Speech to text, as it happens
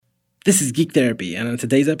This is Geek Therapy, and on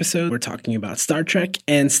today's episode, we're talking about Star Trek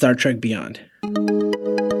and Star Trek Beyond.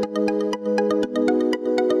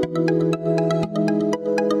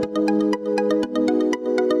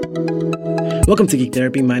 Welcome to Geek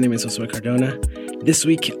Therapy. My name is Josue Cardona. This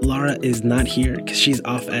week, Laura is not here because she's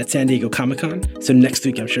off at San Diego Comic-Con. So next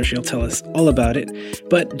week, I'm sure she'll tell us all about it.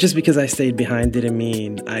 But just because I stayed behind didn't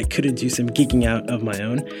mean I couldn't do some geeking out of my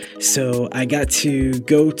own. So I got to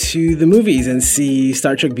go to the movies and see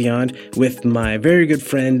Star Trek Beyond with my very good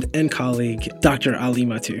friend and colleague, Dr. Ali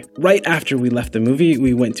Mattu. Right after we left the movie,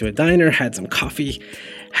 we went to a diner, had some coffee,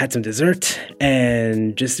 had some dessert,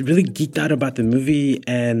 and just really geeked out about the movie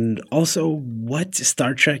and also what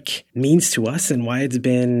Star Trek means to us and why it's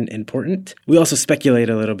been important. We also speculate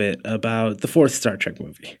a little bit about the fourth Star Trek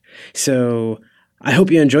movie. So I hope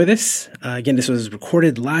you enjoy this. Again, this was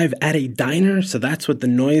recorded live at a diner, so that's what the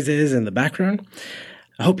noise is in the background.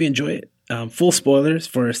 I hope you enjoy it. Full spoilers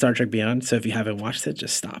for Star Trek Beyond, so if you haven't watched it,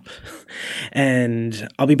 just stop. And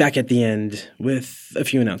I'll be back at the end with a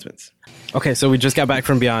few announcements. Okay, so we just got back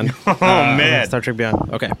from Beyond. Oh man, Star Trek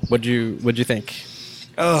Beyond. Okay, what'd you think?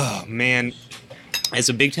 Oh man, as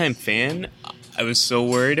a big time fan, I was so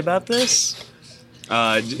worried about this.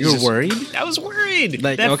 You were worried? I was worried.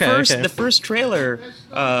 Like, The first trailer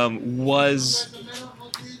was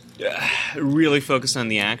really focused on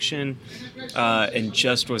the action and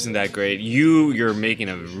just wasn't that great. You're making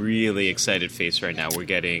a really excited face right now. We're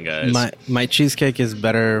getting my cheesecake is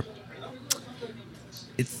better.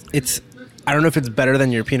 It's I don't know if it's better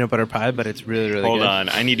than your peanut butter pie, but it's really, really good. Hold on,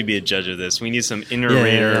 I need to be a judge of this. We need some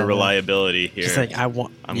inner reliability here. Just like I'm gonna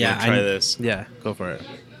try this. Yeah, go for it.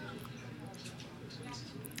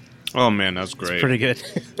 Oh man, that's great. It's pretty good.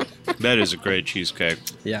 That is a great cheesecake.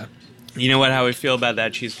 Yeah. You know what? How I feel about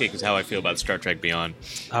that cheesecake is how I feel about Star Trek Beyond.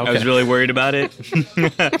 Okay. I was really worried about it,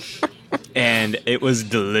 and it was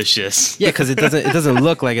delicious. Yeah, because it doesn't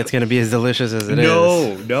look like it's going to be as delicious as it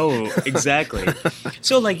is. No, exactly.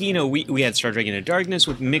 So, we had Star Trek Into Darkness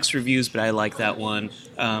with mixed reviews, but I like that one.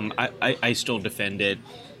 I still defend it.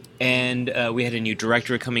 And we had a new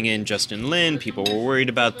director coming in, Justin Lin. People were worried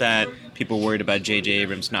about that. People were worried about J.J.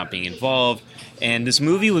 Abrams not being involved. And this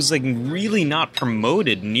movie was really not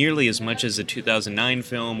promoted nearly as much as the 2009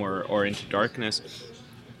 film or Into Darkness.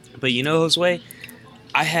 But Josue,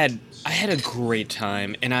 I had a great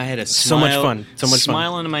time, and I had a smile, so much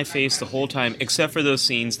smile fun on my face the whole time, except for those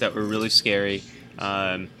scenes that were really scary.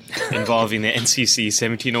 Involving the NCC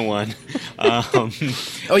 1701.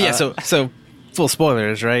 Oh yeah, so full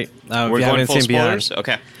spoilers, right? We're going full spoilers? Beyond.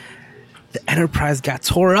 Okay. The Enterprise got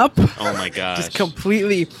tore up. Oh my gosh. Just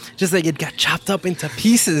completely, just like it got chopped up into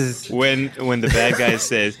pieces. When the bad guy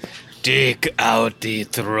says, "Dig out the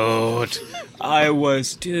throat," I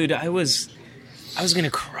was gonna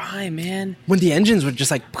cry, man. When the engines were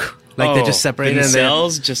just like they just separated. The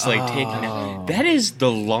cells just taking out. That is the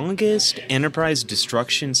longest Enterprise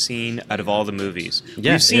destruction scene out of all the movies.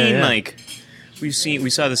 Yeah, we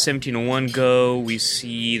saw the 1701 go. We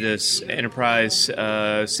see this Enterprise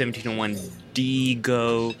 1701D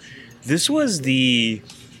go. This was the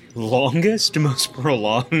longest, most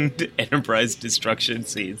prolonged Enterprise destruction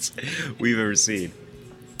scenes we've ever seen.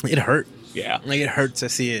 It hurt. Yeah, it hurt to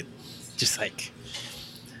see it. Just it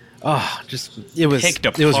was picked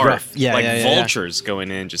apart. It was rough. Yeah, vultures going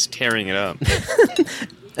in, just tearing it up.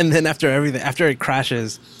 And then after it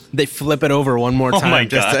crashes, they flip it over one more time. Oh my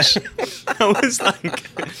gosh!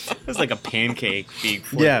 That was like a pancake being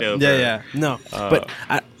flipped over. Yeah. No, but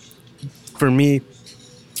for me,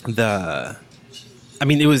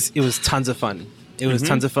 it was tons of fun. It was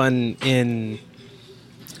tons of fun in.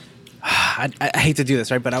 I hate to do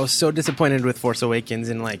this, right? But I was so disappointed with Force Awakens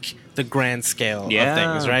in the grand scale of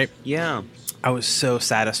things, right? Yeah. I was so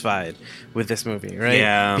satisfied with this movie, right?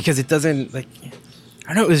 Yeah. Because it doesn't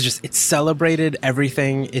I don't know. It celebrated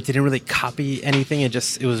everything. It didn't really copy anything. It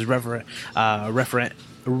was referential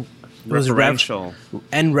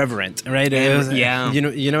and reverent, right? Yeah.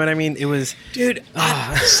 You know what I mean? It was, dude.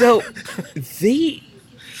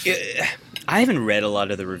 I haven't read a lot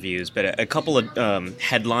of the reviews, but a couple of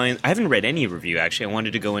headlines. I haven't read any review, actually. I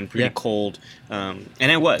wanted to go in pretty cold, and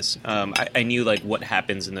I was. I knew what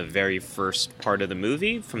happens in the very first part of the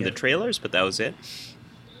movie from the trailers, but that was it.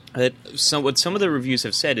 What some of the reviews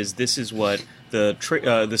have said is this is what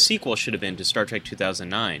the sequel should have been to Star Trek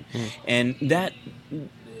 2009, and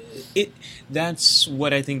that's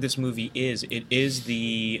what I think this movie is. It is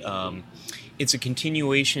it's a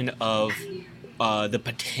continuation of the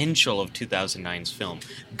potential of 2009's film,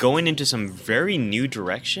 going into some very new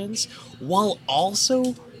directions while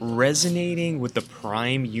also resonating with the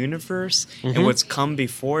Prime universe and what's come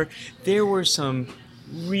before. There were some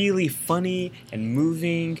really funny and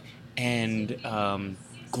moving and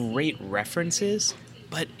great references,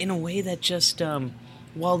 but in a way that just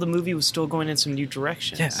while the movie was still going in some new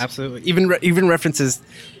directions. Yeah, absolutely. Even references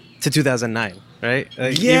to 2009, right?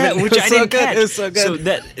 Like, which I didn't catch. It was so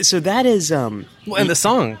good. So that is and the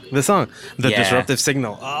song, the Disruptive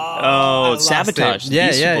Signal. Sabotage. Yeah,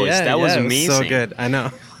 Beastie Boys. That was amazing. So good. I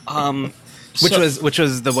know. Which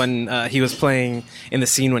was the one he was playing in the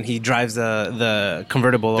scene when he drives the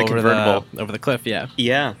convertible over the cliff.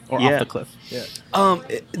 Yeah, or off the cliff. Yeah.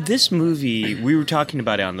 This movie, we were talking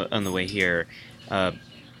about it on the way here.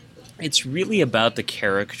 It's really about the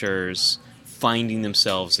characters finding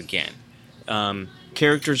themselves again.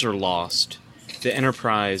 Characters are lost. The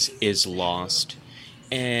Enterprise is lost,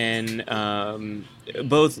 and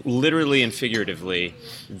both literally and figuratively,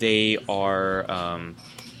 they are.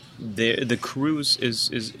 The crew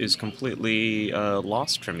is completely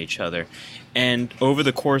lost from each other, and over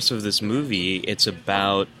the course of this movie, it's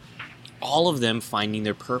about all of them finding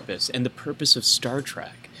their purpose and the purpose of Star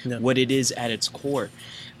Trek, what it is at its core.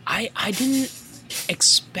 I didn't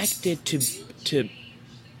expect it to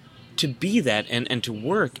be that and to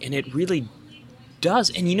work, and it really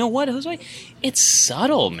does. And you know what, Jose? It's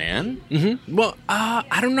subtle, man. Mm-hmm. Well,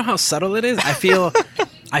 I don't know how subtle it is. I feel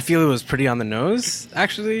it was pretty on the nose,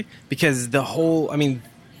 actually, because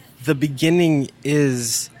the beginning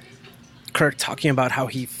is Kirk talking about how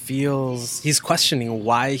he feels, he's questioning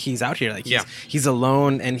why he's out here. Like, he's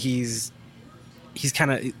alone, and he's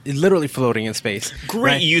kind of literally floating in space.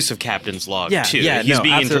 Great use of Captain's Log, too. Yeah, he's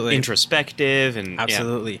being introspective. And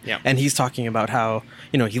absolutely. Yeah. And he's talking about how,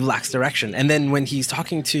 he lacks direction. And then when he's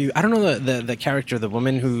talking to, I don't know the character, the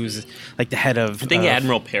woman who's like the head of... I think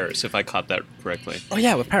Admiral Paris, if I caught that correctly. Oh,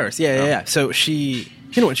 yeah, with Paris. Yeah. So she...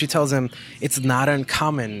 when she tells him it's not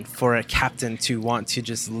uncommon for a captain to want to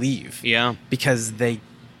just leave. Yeah. Because they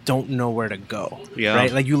don't know where to go. Yeah.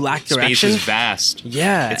 Right? Like, you lack direction. Space is vast.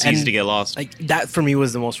 Yeah. It's easy to get lost. Like, that for me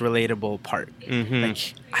was the most relatable part. Mm-hmm.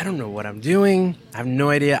 Like, I don't know what I'm doing. I have no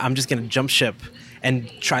idea. I'm just going to jump ship and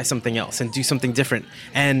try something else and do something different.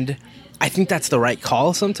 And I think that's the right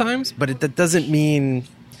call sometimes, but that doesn't mean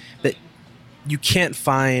that you can't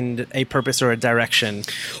find a purpose or a direction.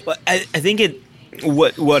 Well, I think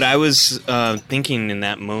what I was thinking in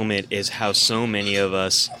that moment is how so many of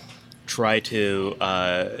us try to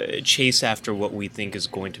chase after what we think is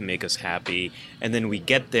going to make us happy, and then we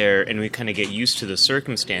get there and we kind of get used to the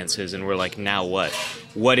circumstances, and we're like, now what?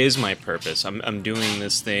 What is my purpose? I'm doing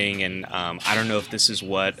this thing, and I don't know if this is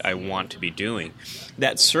what I want to be doing.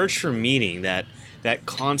 That search for meaning, that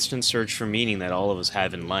constant search for meaning that all of us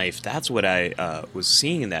have in life, that's what I was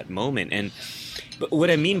seeing in that moment. But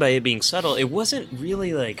what I mean by it being subtle, it wasn't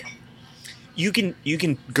really like... You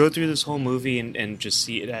can go through this whole movie and just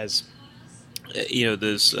see it as...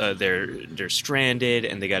 they're stranded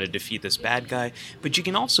and they got to defeat this bad guy. But you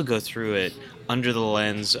can also go through it under the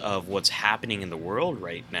lens of what's happening in the world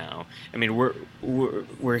right now. I mean,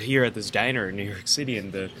 we're here at this diner in New York City,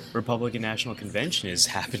 and the Republican National Convention is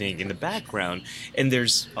happening in the background, and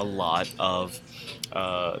there's a lot of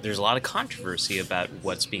controversy about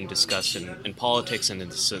what's being discussed in politics and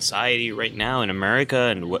in society right now in America,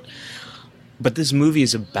 and what. But this movie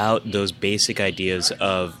is about those basic ideas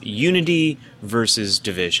of unity versus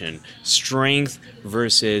division, strength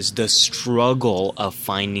versus the struggle of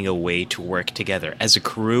finding a way to work together as a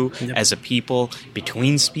crew, as a people,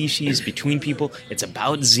 between species, between people. It's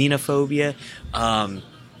about xenophobia.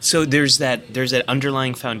 So there's that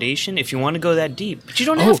underlying foundation if you want to go that deep, but you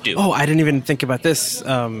don't have to. Oh, I didn't even think about this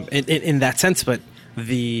in that sense, but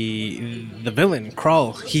the villain,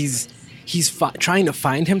 Krull, he's trying to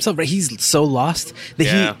find himself, right? He's so lost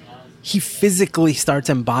that he physically starts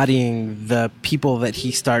embodying the people that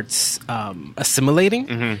he starts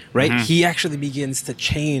assimilating, right? Mm-hmm. He actually begins to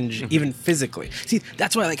change even physically. See,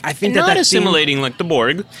 that's why, like, I think not assimilating like the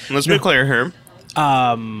Borg. Let's be clear here.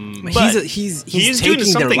 He's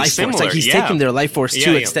taking their life force. Like, he's taking their life force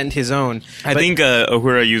to extend his own. I think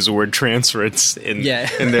Uhura used the word transference in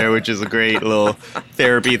there, which is a great little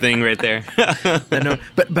therapy thing right there.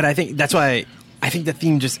 But I think that's why I think the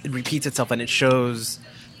theme just repeats itself, and it shows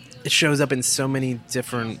up in so many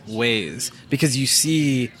different ways, because you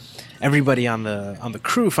see everybody on the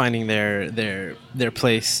crew finding their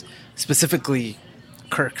place, specifically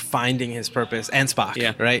Kirk finding his purpose, and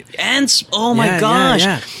Spock, right? And oh my gosh,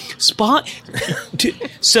 Spock.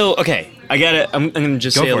 So okay, I'm gonna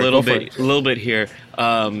just say a little bit here.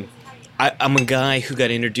 I'm a guy who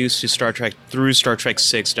got introduced to Star Trek through Star Trek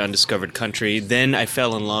VI to Undiscovered Country. Then I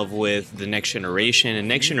fell in love with The Next Generation, and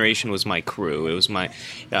Next Generation was my crew. It was my...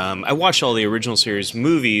 I watched all the original series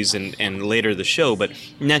movies and later the show, but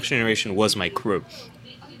Next Generation was my crew.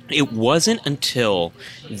 It wasn't until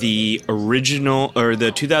the original, or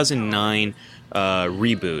the 2009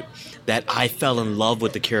 reboot, that I fell in love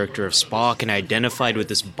with the character of Spock and identified with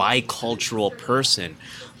this bicultural person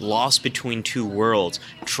lost between two worlds,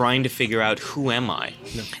 trying to figure out who am I.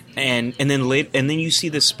 No. And then you see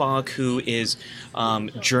the Spock who is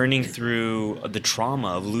journeying through the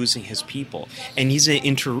trauma of losing his people, and he's in an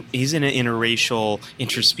interracial,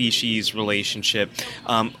 interspecies relationship.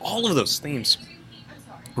 All of those themes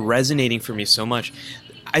resonating for me so much.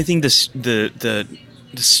 I think the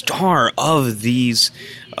star of these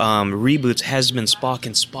reboots has been Spock,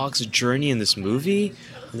 and Spock's journey in this movie.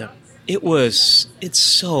 No. It's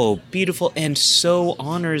so beautiful and so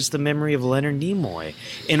honors the memory of Leonard Nimoy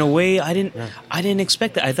in a way I didn't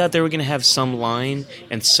expect that. I thought they were going to have some line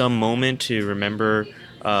and some moment to remember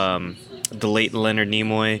the late Leonard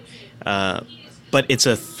Nimoy, but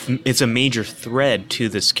it's a major thread to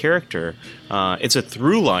this character. It's a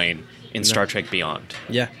through line in Star Trek Beyond.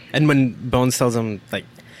 Yeah, and when Bones tells him, like,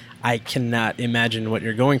 I cannot imagine what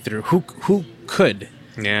you're going through. Who could?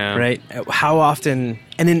 Yeah. Right? How often,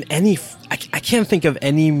 and in any, I can't think of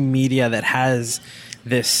any media that has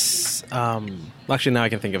this, well, actually now I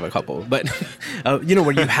can think of a couple, but,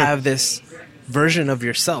 where you have this version of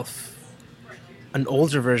yourself, an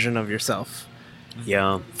older version of yourself.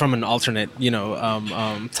 Yeah. From an alternate,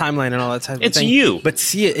 timeline and all that type of thing. It's you. But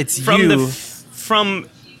see it, it's from you. From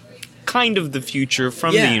kind of the future,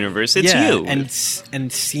 from the universe. It's you.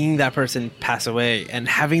 And seeing that person pass away and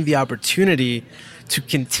having the opportunity to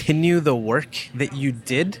continue the work that you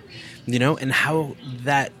did, and how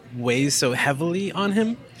that weighs so heavily on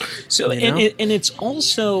him. So, and it's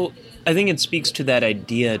also, I think it speaks to that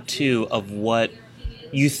idea, too, of what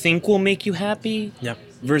you think will make you happy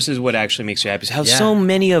versus what actually makes you happy. How so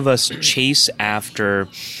many of us chase after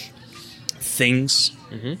things,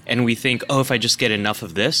 and we think, if I just get enough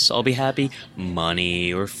of this, I'll be happy.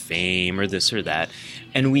 Money or fame or this or that.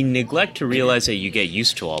 And we neglect to realize that you get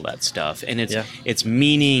used to all that stuff. And it's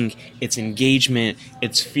meaning, it's engagement,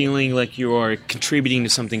 it's feeling like you are contributing to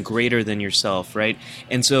something greater than yourself, right?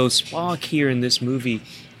 And so Spock here in this movie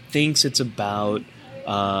thinks it's about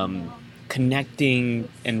connecting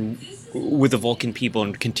and with the Vulcan people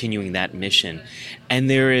and continuing that mission. And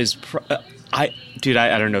there is... I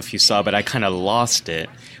don't know if you saw, but I kind of lost it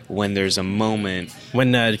when there's a moment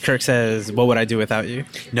when Kirk says, "What would I do without you?"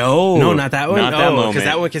 No, not that one. Not that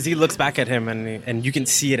moment. Because he looks back at him and you can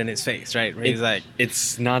see it in his face, right? Where he's like,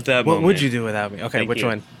 "It's not that what moment." What would you do without me? Okay, Thank which you.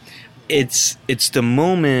 one? It's the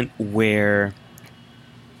moment where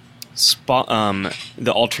Spock,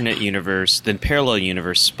 the alternate universe, the parallel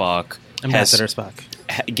universe Spock, Ambassador Spock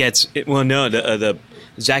gets. The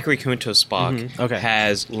Zachary Quinto Spock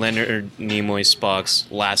has Leonard Nimoy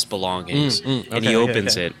Spock's last belongings, and he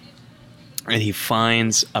opens it, and he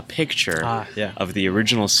finds a picture of the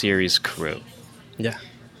original series crew. Yeah,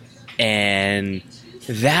 and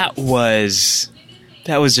that was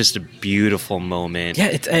just a beautiful moment. Yeah,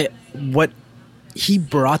 it's what he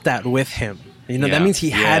brought that with him. That means he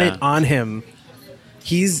had it on him.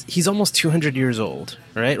 He's almost 200 years old,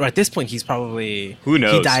 right? Or at this point, he's probably... Who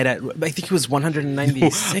knows? He died at... I think he was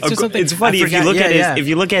 196 or something. It's funny, if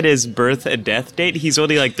you look at his birth and death date, he's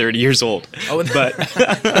only like 30 years old. Oh, but...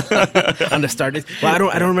 on the start date. Well,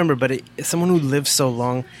 I don't remember, but someone who lives so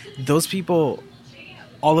long, those people...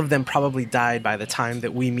 All of them probably died by the time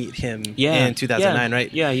that we meet him in 2009,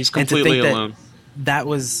 right? Yeah, he's completely alone. That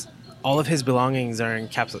was... All of his belongings are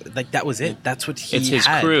encapsulated. Like, that was it. That's what he had. It's his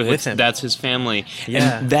crew. With him. That's his family.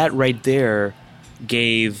 Yeah. And that right there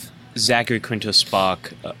gave Zachary Quinto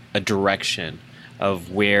Spock a direction of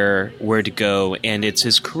where to go, and it's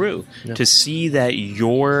his crew. Yeah. To see that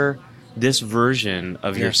this version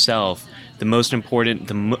of yourself, the most important,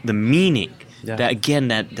 the meaning,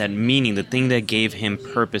 that meaning, the thing that gave him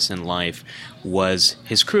purpose in life was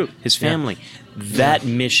his crew, his family. That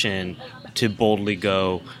mission to boldly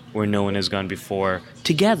go where no one has gone before,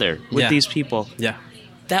 together with these people. Yeah.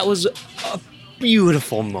 That was a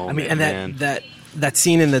beautiful moment. I mean, and that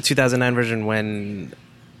scene in the 2009 version when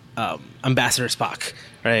Ambassador Spock,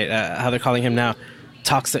 right, how they're calling him now,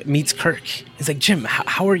 meets Kirk. He's like, Jim,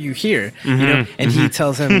 how are you here? And he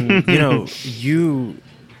tells him, you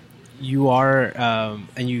are,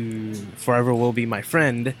 and you forever will be my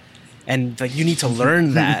friend. And like, you need to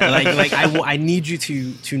learn that. I need you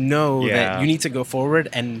to know that you need to go forward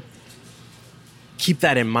and keep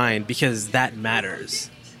that in mind, because that matters.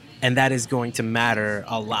 and that is going to matter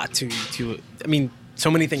a lot to. I mean, so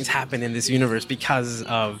many things happen in this universe because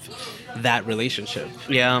of that relationship.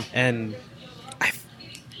 Yeah, and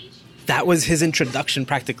that was his introduction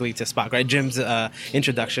practically to Spock, right? Jim's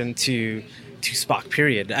introduction to Spock.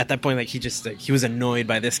 Period. At that point, like he was annoyed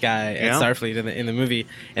by this guy at Starfleet in the movie,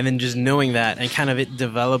 and then just knowing that and kind of it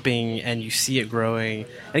developing, and you see it growing.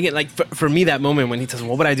 And again, like for me, that moment when he tells him,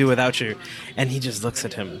 "What would I do without you?" and he just looks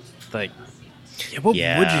at him like, what would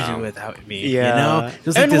you do without me? Yeah. You know?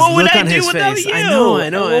 Just like and this what would look I on do his without face. you? I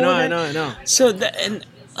know. So and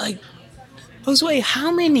like, Josue,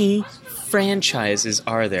 how many franchises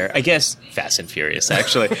are there? I guess Fast and Furious,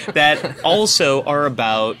 actually, that also are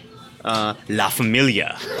about La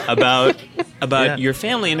Familia, about your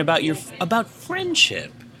family and about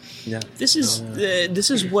friendship. Yeah. This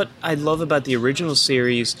is what I love about the original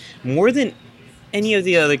series more than any of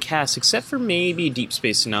the other casts, except for maybe Deep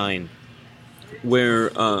Space Nine,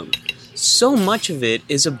 where so much of it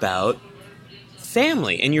is about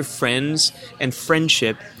family and your friends and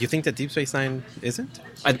friendship. You think that Deep Space Nine isn't?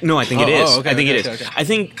 No, I think it is. Okay, I think it is. Okay. I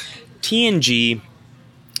think TNG,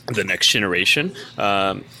 The Next Generation,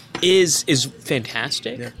 is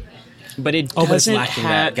fantastic, but it doesn't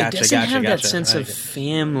have that sense of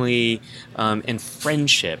family and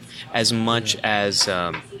friendship as much as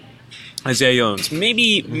Aeons.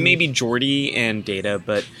 Maybe Geordi and Data,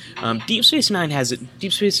 but Deep Space Nine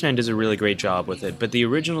does a really great job with it. But the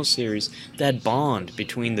original series, that bond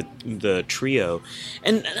between the trio,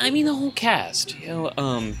 and I mean the whole cast,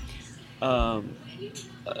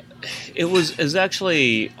 it was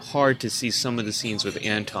actually hard to see some of the scenes with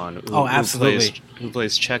Anton, who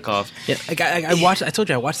plays Chekhov. Yeah, I told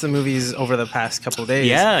you I watched the movies over the past couple of days.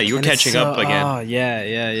 Yeah, you were catching up again. Oh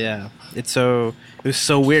yeah. It was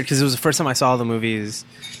so weird because it was the first time I saw the movies,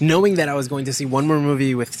 knowing that I was going to see one more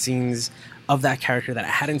movie with scenes of that character that I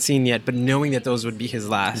hadn't seen yet, but knowing that those would be his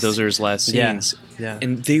last. Those are his last scenes. Yeah.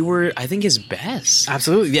 And they were, I think, his best.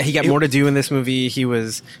 Absolutely. Yeah, he got more to do in this movie. He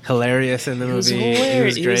was hilarious in the movie. It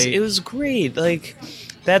was great. It was great. Like,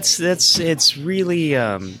 it's really,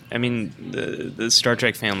 I mean, the Star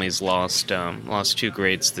Trek family's lost two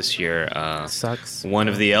greats this year. Sucks. One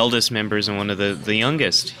of the eldest members and one of the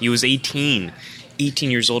youngest. He was 18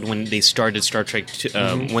 years old when they started Star Trek,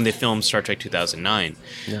 when they filmed Star Trek 2009.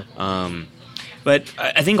 Yeah. But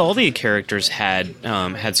I think all the characters had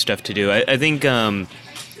stuff to do. I think Bones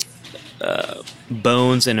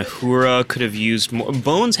and Uhura could have used more.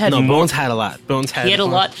 Bones had a lot. He had a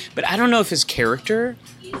lot, but I don't know if his character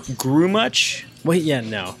grew much. Well,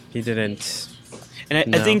 no, he didn't.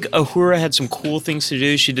 And I think Uhura had some cool things to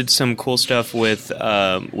do. She did some cool stuff with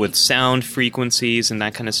sound frequencies and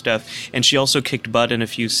that kind of stuff. And she also kicked butt in a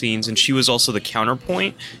few scenes. And she was also the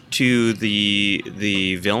counterpoint to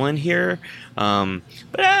the villain here.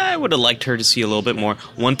 But I would have liked her to see a little bit more.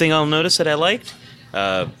 One thing I'll notice that I liked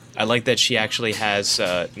that she actually has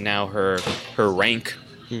now her rank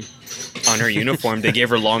on her uniform. They gave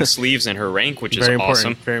her long sleeves and her rank, which is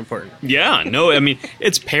awesome. Very important. Yeah, no, I mean,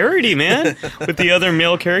 it's parody, man, with the other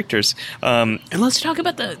male characters. And let's talk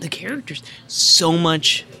about the characters. So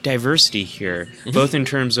much diversity here, both in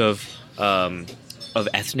terms of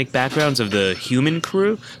ethnic backgrounds of the human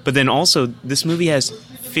crew, but then also this movie has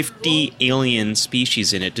 50 alien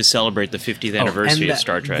species in it to celebrate the 50th anniversary of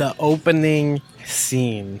Star Trek. The opening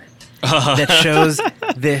scene that shows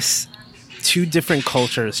this two different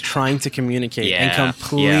cultures trying to communicate and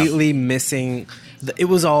completely missing. It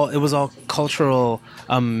was all cultural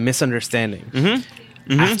misunderstanding.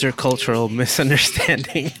 After cultural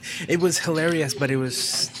misunderstanding, it was hilarious, but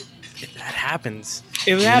that happens.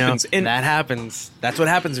 And that happens. That's what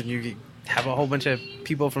happens when you have a whole bunch of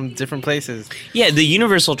people from different places. Yeah, the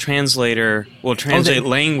universal translator will translate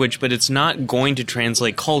language, but it's not going to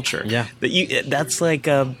translate culture. Yeah, it's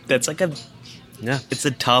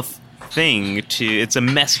a tough thing it's a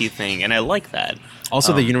messy thing, and I like that.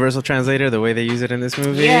 Also, the universal translator, the way they use it in this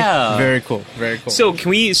movie, very cool. So, can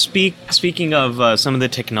we speaking of some of the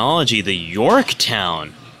technology, the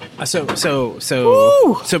Yorktown. So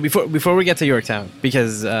before we get to Yorktown,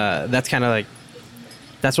 because that's kind of like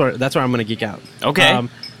that's where I'm going to geek out. Okay.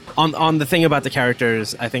 On the thing about the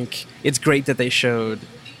characters, I think it's great that they showed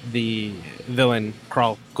the villain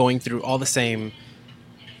Krall going through all the same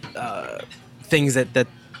things that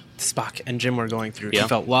Spock and Jim were going through. Yeah. He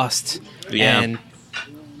felt lost, and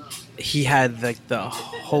he had like the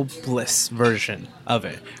hopeless version of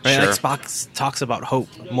it. Right? Sure. Like Spock talks about hope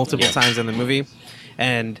multiple times in the movie,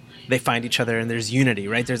 and they find each other, and there's unity.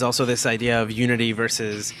 Right? There's also this idea of unity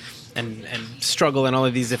versus and struggle and all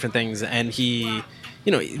of these different things. And he,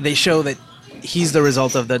 they show that he's the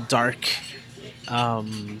result of the dark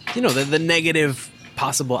the negative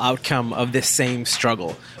possible outcome of this same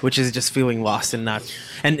struggle, which is just feeling lost and not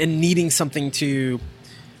and needing something to.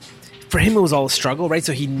 For him, it was all a struggle, right?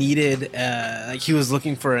 So he needed, he was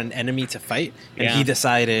looking for an enemy to fight, and he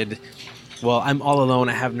decided, well, I'm all alone.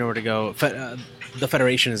 I have nowhere to go. The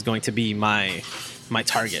Federation is going to be my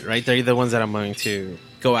target, right? They're the ones that I'm going to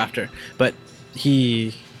go after. But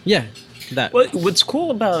that. Well, what's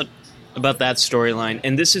cool about that storyline,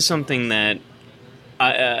 and this is something that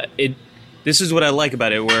this is what I like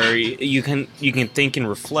about it, where you can think and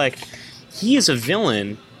reflect. He is a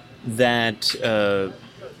villain that.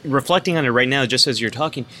 Reflecting on it right now, just as you're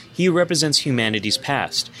talking, he represents humanity's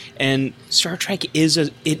past, and Star Trek is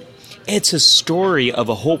it's a story of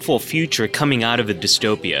a hopeful future coming out of a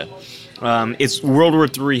dystopia. It's World War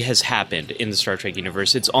III has happened in the Star Trek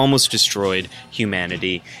universe. It's almost destroyed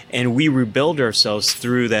humanity, and we rebuild ourselves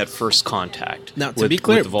through that first contact. Now, to be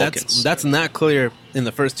clear, that's not clear in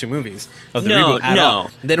the first two movies of the reboot at all.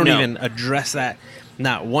 They don't even address that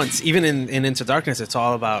not once. Even in Into Darkness, it's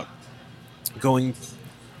all about going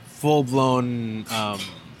full-blown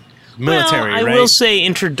military, I right? will say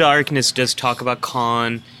Into Darkness does talk about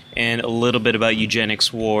Khan and a little bit about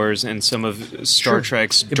eugenics wars and some of Star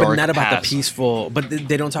Trek's dark but not about past. The peaceful. But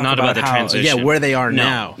they don't talk not about the how, transition. where they are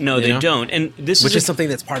now. No, they don't. And this is something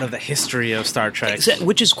that's part of the history of Star Trek.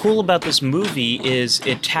 Which is cool about this movie is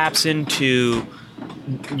it taps into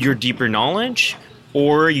your deeper knowledge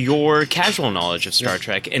or your casual knowledge of Star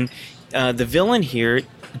Trek, and the villain here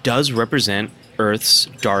does represent Earth's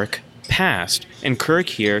dark past, and Kirk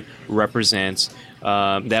here represents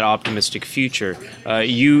that optimistic future.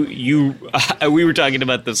 We were talking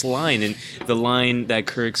about this line, and the line that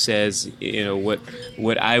Kirk says,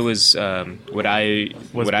 what I was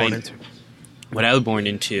born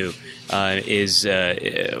into is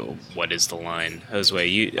what is the line?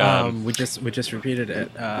 Josue, we just repeated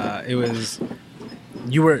it. It was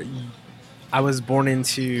I was born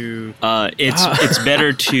into. It's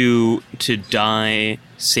better to die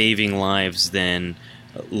saving lives than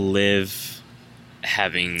live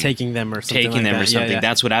taking them or something. Yeah.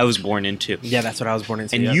 That's what I was born into. Yeah, that's what I was born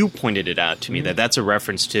into. And you pointed it out to me that's a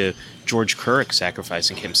reference to George Kirk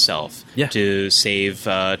sacrificing himself to save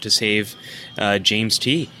James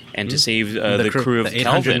T. and to save the crew of the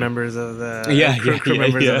 800 Kelvin. members of the crew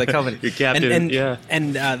members of the Kelvin. Your captain,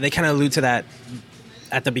 and they kind of allude to that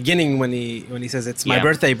at the beginning when he says it's my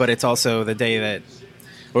birthday, but it's also the day that.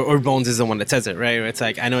 Or Bones is the one that says it, right? It's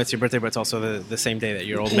like, I know it's your birthday, but it's also the same day that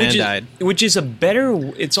your old man died. Which is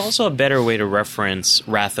it's also a better way to reference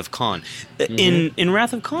Wrath of Khan. In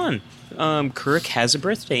Wrath of Khan, Kirk has a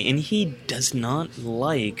birthday, and he does not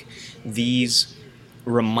like these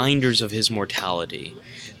reminders of his mortality.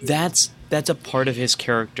 That's a part of his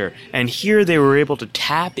character. And here they were able to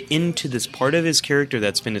tap into this part of his character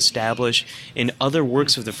that's been established in other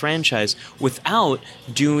works of the franchise without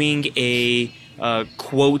doing a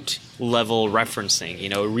quote level referencing,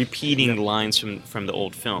 repeating lines from the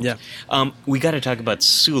old film. Yeah. We got to talk about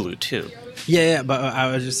Sulu too. Yeah, but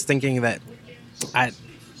I was just thinking that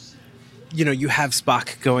you have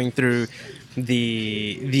Spock going through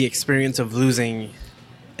the experience of losing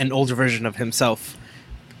an older version of himself,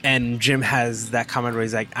 and Jim has that comment where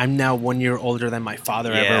he's like, I'm now 1 year older than my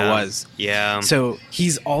father ever was. Yeah. So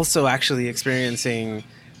he's also actually experiencing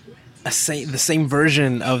the same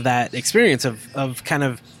version of that experience of kind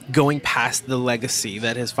of going past the legacy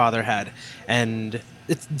that his father had. And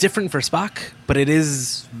it's different for Spock, but it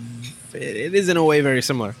is in a way very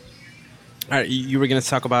similar. All right, you were going to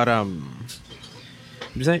talk about what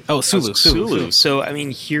did you say? Oh, Sulu. So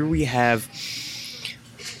here we have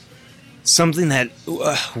something that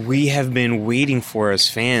we have been waiting for as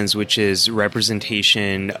fans, which is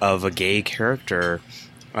representation of a gay character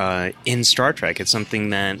in Star Trek. It's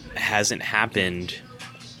something that hasn't happened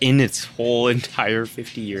in its whole entire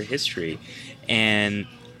 50-year history. And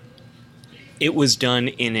it was done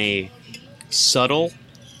in a subtle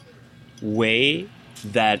way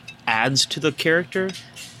that adds to the character,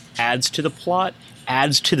 adds to the plot,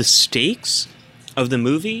 adds to the stakes of the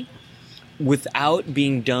movie without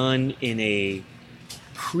being done in a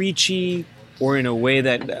preachy or in a way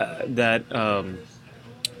that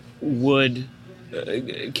would...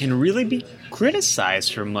 can really be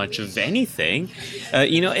criticized for much of anything,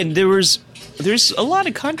 and there's a lot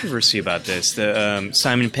of controversy about this.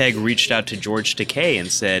 Simon Pegg reached out to George Takei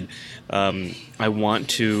and said, I want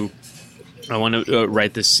to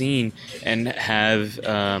write this scene and have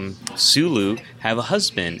Sulu have a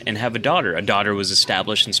husband and have a daughter. A daughter was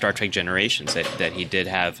established in Star Trek Generations that he did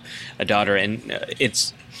have a daughter, and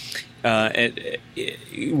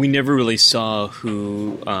we never really saw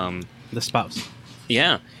who the spouse.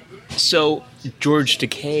 Yeah. So George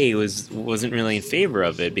Takei wasn't really in favor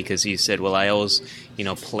of it because he said, "Well, I always,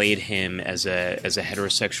 played him as a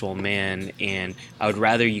heterosexual man, and I would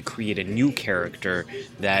rather you create a new character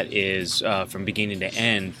that is from beginning to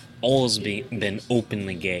end always been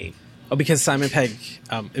openly gay." Oh, because Simon Pegg,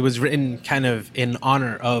 it was written kind of in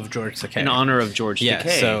honor of George Takei. In honor of George Takei.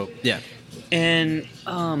 Yeah. So yeah. And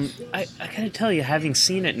I gotta tell you, having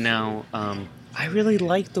seen it now, I really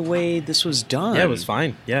like the way this was done. Yeah, it was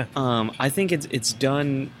fine. Yeah. I think it's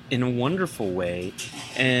done in a wonderful way,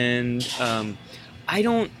 and I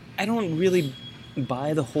don't really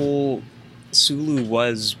buy the whole Sulu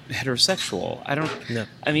was heterosexual. I don't. No.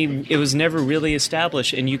 I mean, it was never really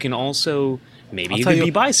established, and you can also maybe he could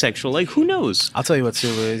be bisexual. Like, who knows? I'll tell you what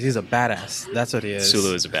Sulu is. He's a badass. That's what he is.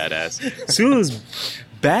 Sulu is a badass. Sulu's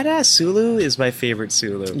badass. Sulu is my favorite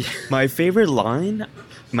Sulu. Yeah. My favorite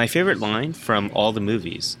line from all the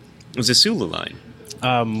movies was a Sulu line.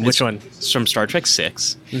 Which one? It's from Star Trek VI,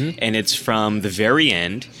 and it's from the very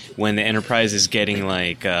end when the Enterprise is getting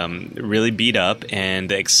really beat up, and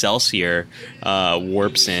the Excelsior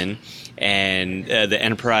warps in, and the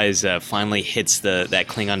Enterprise finally hits that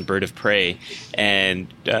Klingon bird of prey, and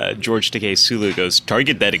George Takei Sulu goes,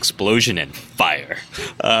 "Target that explosion and fire,"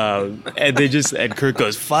 and Kirk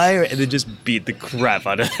goes, "Fire," and they just beat the crap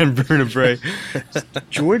out of that bird of prey.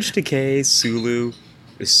 George Takei Sulu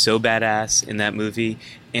is so badass in that movie,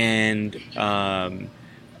 and our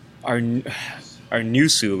new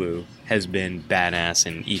Sulu has been badass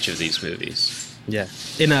in each of these movies. Yeah,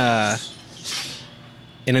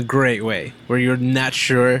 in a great way, where you're not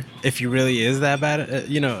sure if he really is that bad,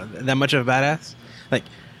 that much of a badass. Like,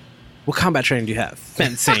 what combat training do you have?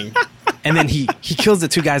 Fencing. And then he kills the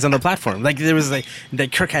two guys on the platform. Like, there was that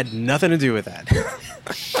Kirk had nothing to do with that.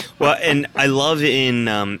 Well, and I love in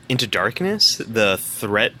Into Darkness the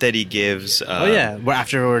threat that he gives. Where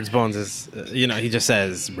afterwards Bones is, he just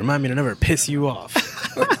says, "Remind me to never piss you off."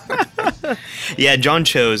 Yeah, John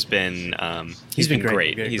Cho's been he's been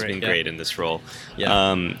great. He's been great in this role.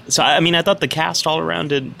 Yeah. So I mean, I thought the cast all around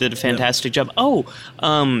did a fantastic job. Oh,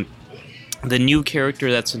 the new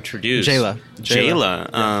character that's introduced, Jayla.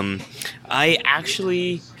 Yeah. I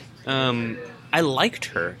actually I liked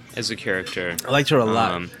her as a character. I liked her a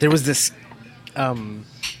lot. There was this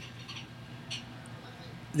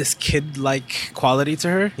kid-like quality to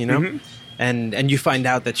her, Mm-hmm. and you find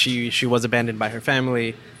out that she was abandoned by her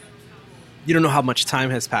family. You don't know how much time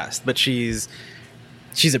has passed, but she's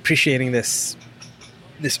appreciating this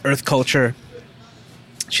Earth culture.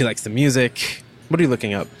 She likes the music. What are you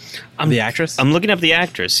looking up? The actress? I'm looking up the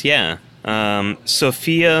actress, yeah.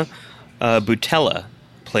 Sophia Boutella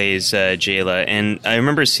plays Jayla, and I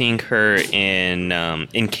remember seeing her in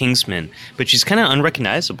Kingsman, but she's kind of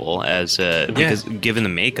unrecognizable because given the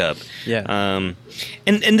makeup. Yeah.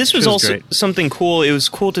 And this was also great. something cool. It was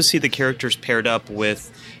cool to see the characters paired up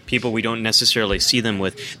with people we don't necessarily see them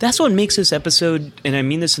with. That's what makes this episode, and I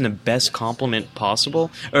mean this in the best compliment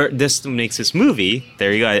possible, or this makes this movie,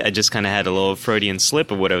 there you go, I just kind of had a little Freudian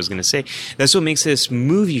slip of what I was going to say. That's what makes this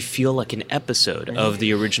movie feel like an episode of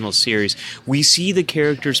the original series. We see the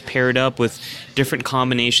characters paired up with different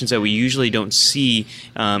combinations that we usually don't see,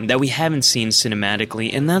 that we haven't seen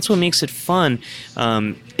cinematically, and that's what makes it fun.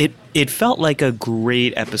 It felt like a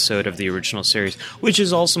great episode of the original series, which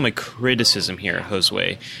is also my criticism here,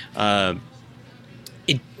 Josue.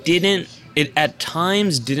 It at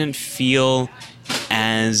times didn't feel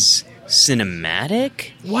as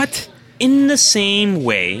cinematic. What? In the same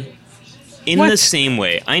way,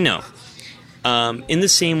 I know. In the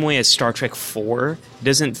same way as Star Trek IV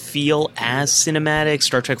doesn't feel as cinematic.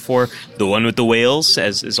 Star Trek IV, the one with the whales,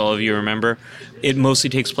 as all of you remember, it mostly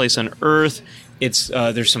takes place on Earth.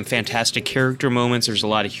 There's some fantastic character moments. There's a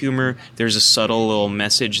lot of humor. There's a subtle little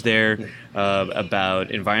message there about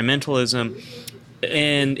environmentalism.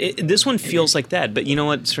 And this one feels like that. But you know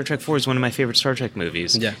what? Star Trek IV is one of my favorite Star Trek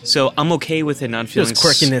movies. Yeah. So I'm okay with it not feeling... There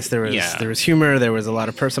was quirkiness. There was humor. There was a lot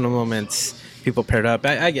of personal moments. People paired up.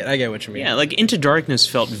 I get what you mean. Yeah, like Into Darkness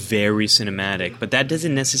felt very cinematic, but that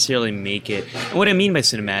doesn't necessarily make it... And what I mean by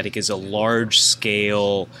cinematic is a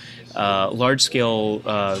large-scale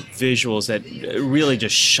visuals that really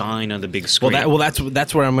just shine on the big screen.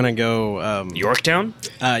 That's where I'm gonna go. Yorktown?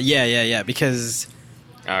 Yeah. Because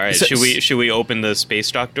all right, should we open the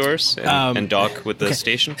space dock doors and dock with the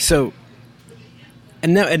station? So,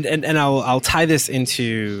 and now and I'll tie this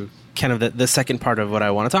into kind of the second part of what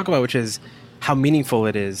I want to talk about, which is how meaningful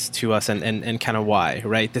it is to us and kind of why,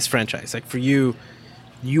 right? This franchise, like for you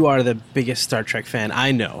are the biggest Star Trek fan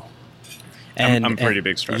I know. I'm a pretty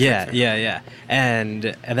big Star Trek fan. Yeah. And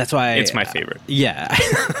that's why it's my favorite. Yeah.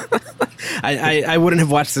 I wouldn't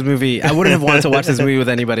have watched this movie. I wouldn't have wanted to watch this movie with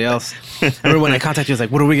anybody else. I remember when I contacted you, I was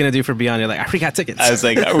like, what are we going to do for Beyond? You're like, I already got tickets. I was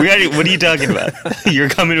like, what are you talking about? You're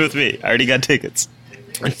coming with me. I already got tickets.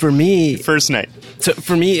 And for me... First night. So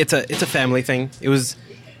for me, it's a family thing. It was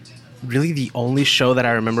really the only show that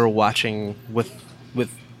I remember watching with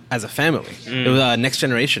as a family. It was Next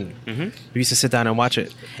Generation. Mm-hmm. We used to sit down and watch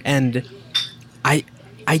it. And I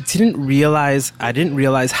didn't realize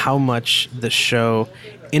how much the show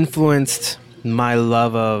influenced my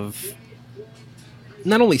love of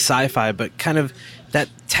not only sci-fi but kind of that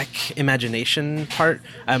tech imagination part.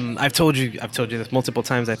 I've told you this multiple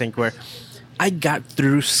times, I think, where I got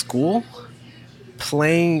through school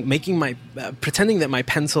pretending that my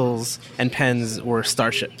pencils and pens were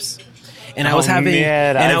starships. And I was having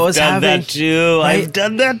I've done that too. Right? I've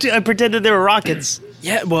done that too. I pretended they were rockets.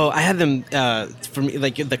 Yeah, well, I had them for me,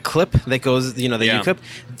 like the clip that goes, the U-clip.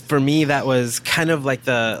 For me, that was kind of like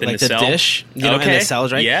the dish, and the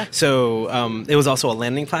cells, right? Yeah. So it was also a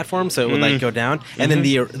landing platform, so it would like go down, and then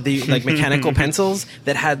the like mechanical pencils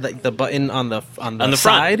that had like the button on the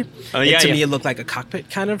side. To me, it looked like a cockpit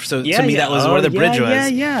kind of. So to me, that was where the bridge was.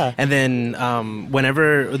 Yeah. And then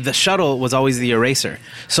whenever the shuttle was always the eraser,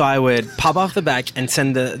 so I would pop off the back and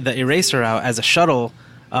send the eraser out as a shuttle.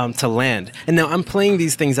 To land. And now I'm playing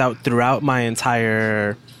these things out throughout my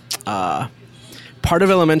entire part of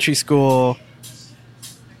elementary school,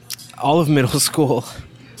 all of middle school,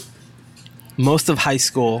 most of high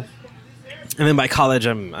school, and then by college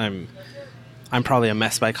I'm probably a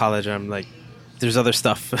mess by college. I'm like, there's other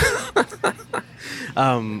stuff.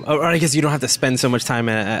 Or I guess you don't have to spend so much time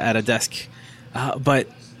at a desk. But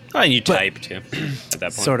you type too at that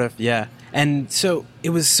point. Sort of, yeah. And so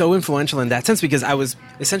it was so influential in that sense because I was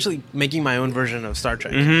essentially making my own version of Star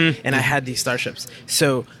Trek, and I had these starships.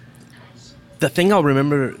 So the thing I'll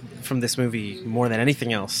remember from this movie more than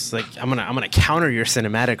anything else, like I'm gonna counter your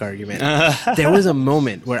cinematic argument. There was a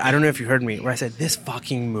moment where, I don't know if you heard me, where I said, this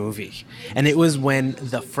fucking movie. And it was when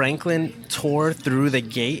the Franklin tore through the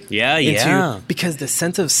gate. Because the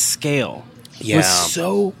sense of scale was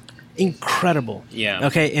so incredible. Yeah.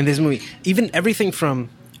 Okay, in this movie. Even everything from...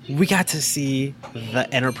 We got to see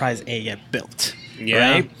the Enterprise A get built.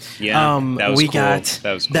 Yeah. Right? Yeah. That was cool. That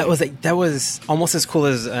was cool. That was almost as cool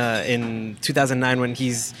as in 2009 when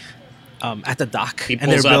he's at the dock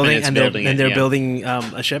and they're building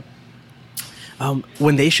a ship.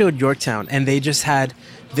 When they showed Yorktown and they just had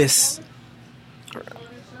this,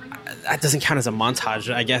 that doesn't count as a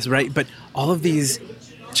montage, I guess, right? But all of these,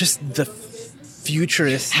 just the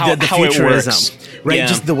futurism, right? Yeah.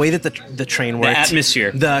 Just the way that the train worked, the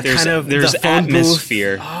atmosphere, there's the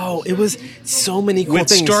atmosphere. Booth. Oh, it was so many cool with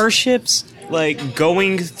things. Starships like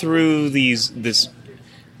going through this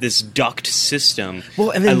duct system. Well,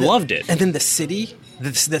 and then I loved it. And then the city.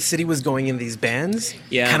 The city was going in these bands,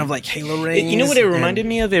 kind of like halo rings. You know what it reminded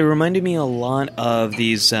me of? It reminded me a lot of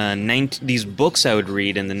these books I would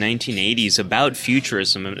read in the 1980s about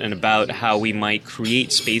futurism and about how we might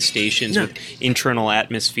create space stations with internal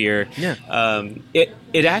atmosphere. Yeah.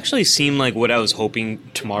 It actually seemed like what I was hoping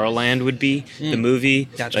Tomorrowland would be, the movie.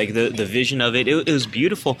 Gotcha. Like the vision of it. It was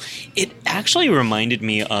beautiful. It actually reminded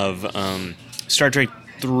me of Star Trek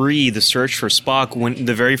 3, The Search for Spock, when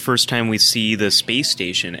the very first time we see the space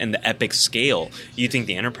station and the epic scale. You think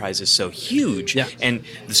the Enterprise is so huge. Yeah. And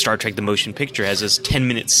the Star Trek The Motion Picture has this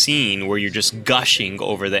 10-minute scene where you're just gushing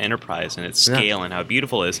over the Enterprise and its scale and how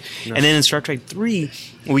beautiful it is. Yeah. And then in Star Trek 3,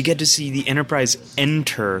 we get to see the Enterprise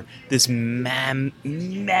enter this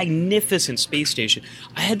magnificent space station.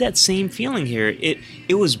 I had that same feeling here.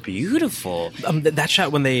 It was beautiful. That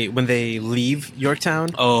shot when they leave Yorktown.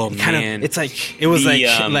 Oh man, it's like it was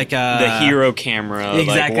the hero camera.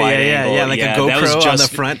 Exactly. Like wide yeah. angle. Like a GoPro on the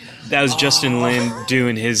front. That was Justin Lin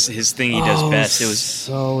doing his thing he does best. It was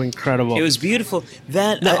so incredible. It was beautiful.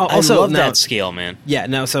 I love that scale, man. Yeah.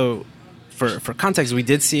 Now, so for context, we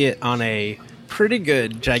did see it on a pretty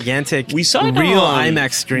good, gigantic, we saw it real on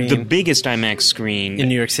IMAX screen, the biggest IMAX screen in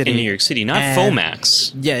New York City. Not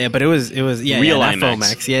FOMAX. Yeah, but it was real not IMAX.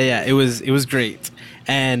 FOMAX. Yeah, it was great,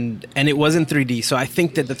 and it was in 3D. So I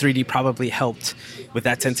think that the 3D probably helped with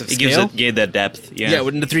that sense of scale. It gave that depth. Yeah,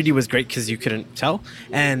 when the 3D was great because you couldn't tell,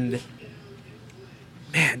 and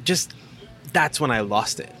man, just that's when I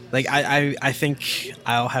lost it. Like I think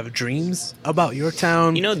I'll have dreams about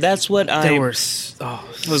Yorktown. You know, that's what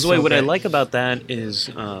what I like about that is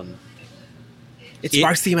it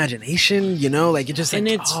sparks the imagination. You know, like it just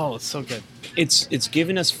it's so good. It's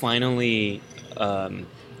given us finally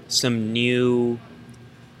some new.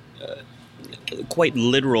 quite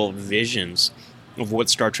literal visions of what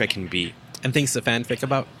Star Trek can be. And things to fanfic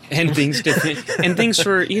about. And things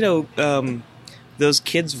for, those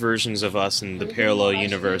kids' versions of us in the parallel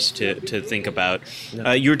universe to think about.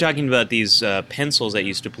 Yeah. You were talking about these pencils I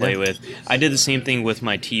used to play with. I did the same thing with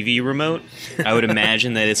my TV remote. I would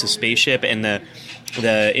imagine that it's a spaceship, and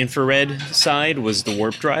the infrared side was the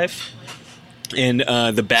warp drive. And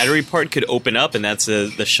the battery part could open up, and that's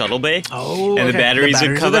the shuttle bay. Oh, and the batteries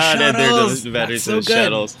would come out, and there's the batteries of the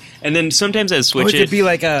shuttles. And then sometimes I'd switch it could be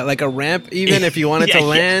like a ramp, even if you wanted to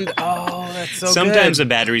land. Yeah. Oh, that's so Sometimes good. the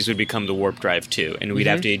batteries would become the warp drive too, and we'd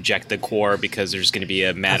have to eject the core because there's going to be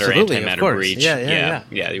a Absolutely, antimatter of course. breach. Yeah.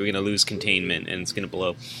 We're going to lose containment, and it's going to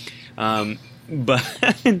blow. But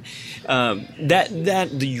that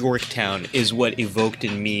the Yorktown is what evoked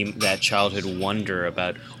in me that childhood wonder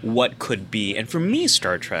about what could be, and for me,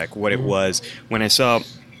 Star Trek, what it was when I saw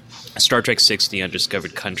Star Trek VI: The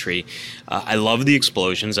Undiscovered Country. I love the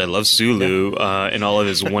explosions. I love Sulu and all of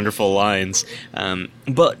his wonderful lines.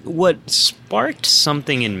 But what sparked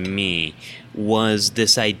something in me was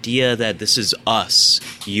this idea that this is us,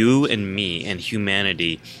 you and me, and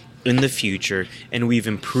humanity in the future, and we've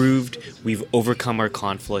improved, we've overcome our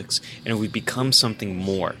conflicts, and we've become something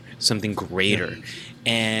more, something greater.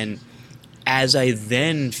 And as I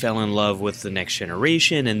then fell in love with The Next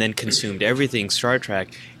Generation and then consumed everything Star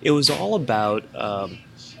Trek, it was all about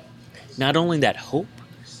not only that hope,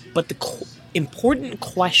 but the important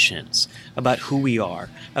questions about who we are,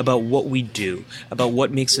 about what we do, about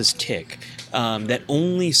what makes us tick, that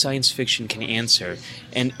only science fiction can answer.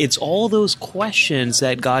 And it's all those questions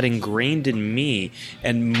that got ingrained in me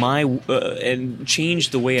and and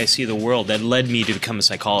changed the way I see the world that led me to become a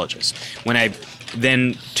psychologist. When I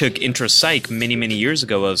then took intro-psych many years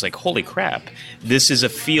ago, I was like, holy crap, this is a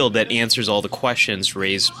field that answers all the questions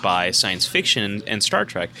raised by science fiction and Star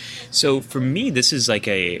Trek. So for me, this is like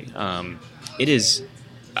I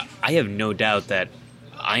have no doubt that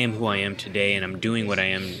I am who I am today, and I'm doing what I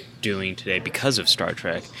am doing today because of Star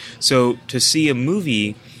Trek. So to see a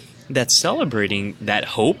movie that's celebrating that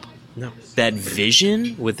hope, that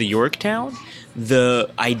vision with the Yorktown,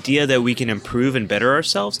 the idea that we can improve and better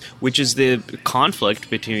ourselves, which is the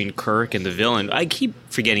conflict between Kirk and the villain. I keep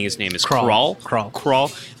forgetting his name is Krall.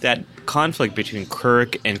 That conflict between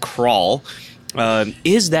Kirk and Krall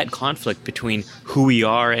is that conflict between who we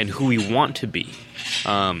are and who we want to be.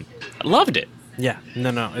 I loved it. Yeah,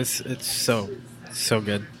 no, it's so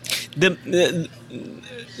good.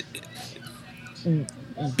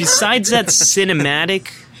 Besides that cinematic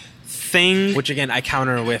thing, which again I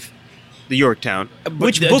counter with the Yorktown,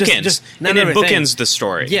 which bookends bookends the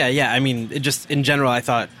story. Yeah. I mean, it just in general, I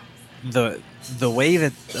thought the way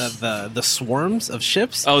that the swarms of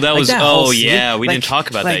ships. Oh, that like was. That oh, yeah. We didn't talk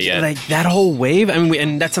about that yet. Like that whole wave. I mean,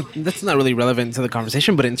 and that's not really relevant to the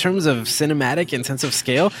conversation. But in terms of cinematic and sense of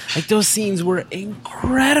scale, like those scenes were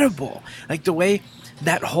incredible. Like the way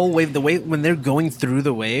that whole wave, the way when they're going through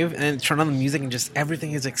the wave and turn on the music and just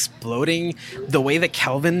everything is exploding. The way that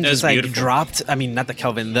Kelvin just like beautiful. Dropped. I mean, not the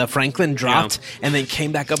Kelvin, the Franklin dropped and then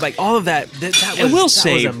came back up. Like all of that. That was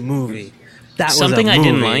a movie. Something I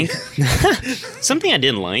didn't like. Something I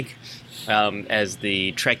didn't like, as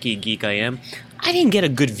the Trekkie geek I am, I didn't get a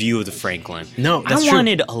good view of the Franklin. No, that's I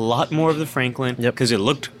wanted a lot more of the Franklin because it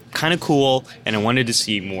looked kind of cool, and I wanted to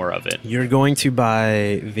see more of it. You're going to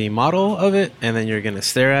buy the model of it, and then you're going to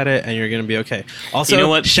stare at it, and you're going to be okay. Also, you know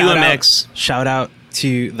what? Shout out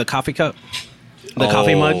to the coffee cup. The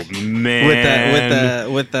coffee mug,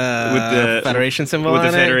 man, with the Federation symbol, with on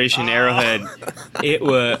the Federation arrowhead. It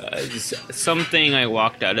was something. I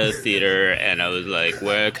walked out of the theater and I was like,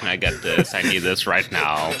 "Where can I get this? I need this right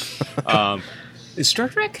now." Star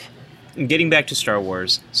Trek. Getting back to Star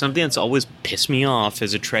Wars, something that's always pissed me off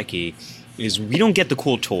as a Trekkie is we don't get the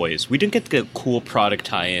cool toys. We don't get the cool product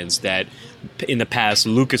tie-ins that in the past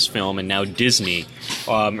Lucasfilm and now Disney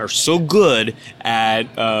are so good at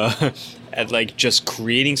like just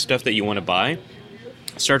creating stuff that you want to buy.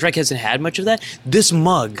 Star Trek hasn't had much of that. This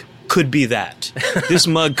mug could be that. This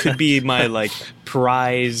mug could be my like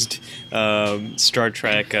prized Star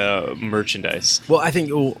Trek merchandise. Well, I think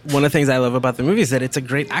one of the things I love about the movie is that it's a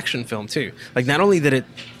great action film too. Like not only that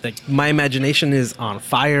my imagination is on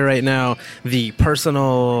fire right now, the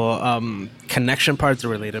personal connection parts, the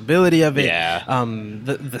relatability of it,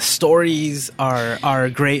 the stories are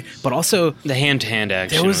great, but also the hand-to-hand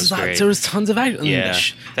action was great. There was tons of action. Yeah,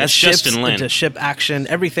 that's Justin Lin. The ship action,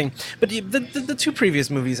 everything. But the two previous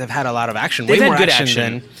movies have had a lot of action. They've way had more good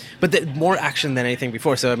action. More action than anything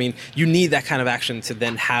before. So I mean, you need that kind of action to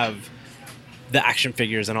then have the action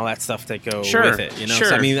figures and all that stuff that go with it. You know,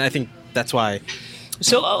 so I mean, I think that's why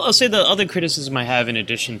So I'll say the other criticism I have in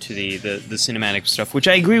addition to the cinematic stuff, which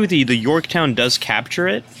I agree with you, the Yorktown does capture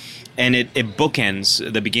it. And it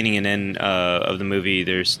bookends the beginning and end of the movie.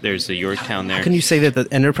 There's the Yorktown there. How can you say that the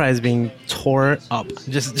Enterprise being tore up,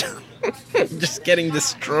 just getting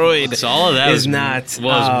destroyed? So all of that is not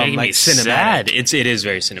making like me cinematic. sad. It is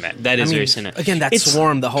very cinematic. That is very cinematic. Again, that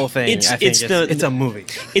Swarm, the whole thing. I think it's a movie.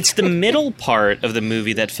 It's the middle part of the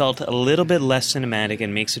movie that felt a little bit less cinematic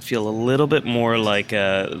and makes it feel a little bit more like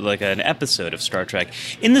an episode of Star Trek.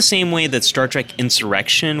 In the same way that Star Trek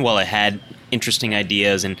Insurrection, while it had interesting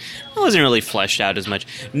ideas and it wasn't really fleshed out as much,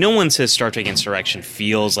 no one says Star Trek Insurrection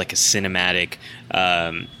feels like a cinematic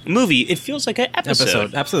movie. It feels like an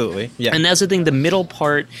episode. Absolutely, yeah. And that's the thing, the middle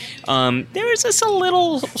part, there was just a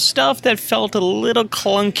little stuff that felt a little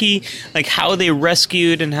clunky, like how they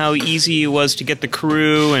rescued and how easy it was to get the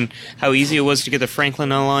crew and how easy it was to get the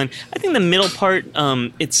Franklin online. I think the middle part,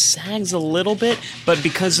 it sags a little bit, but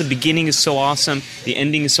because the beginning is so awesome, the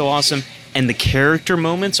ending is so awesome, and the character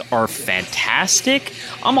moments are fantastic,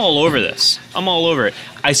 I'm all over this. I'm all over it.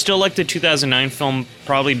 I still like the 2009 film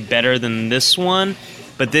probably better than this one,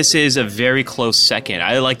 but this is a very close second.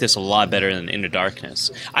 I like this a lot better than Into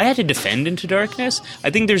Darkness. I had to defend Into Darkness.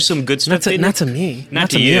 I think there's some good stuff. Not to me.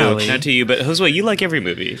 Not to you. Ali. Not to you. But Josue, you like every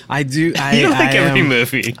movie. I do. You like every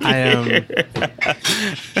movie. I am.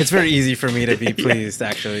 It's very easy for me to be pleased,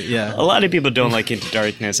 actually. Yeah. A lot of people don't like Into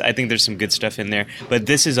Darkness. I think there's some good stuff in there, but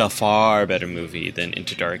this is a far better movie than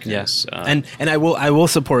Into Darkness. Yeah. And I will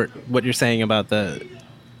support what you're saying about the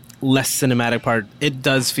less cinematic part. It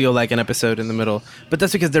does feel like an episode in the middle, but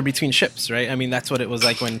that's because they're between ships, right? I mean, that's what it was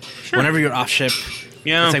like whenever you're off ship.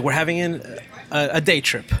 Yeah, it's like we're having a day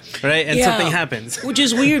trip, right? And something happens, which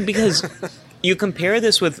is weird because you compare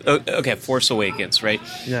this with Force Awakens, right?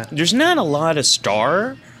 Yeah, there's not a lot of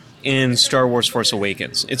star in Star Wars Force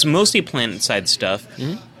Awakens. It's mostly planet-side stuff.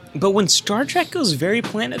 Mm-hmm. But when Star Trek goes very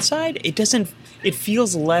planet-side, it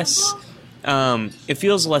feels less. It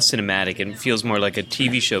feels less cinematic and feels more like a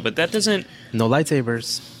TV show, but that doesn't... No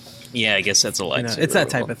lightsabers. Yeah, I guess that's a lightsaber. It's that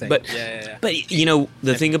type of thing. But, but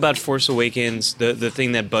the thing about Force Awakens, the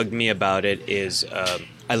thing that bugged me about it is,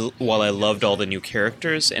 while I loved all the new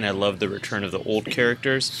characters and I loved the return of the old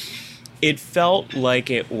characters, it felt like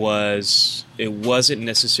it wasn't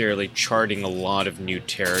necessarily charting a lot of new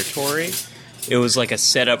territory. It was like a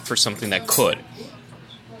setup for something that could.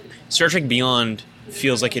 Star Trek Beyond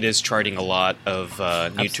feels like it is charting a lot of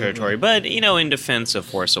new territory, but in defense of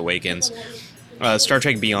Force Awakens, Star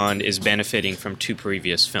Trek Beyond is benefiting from 2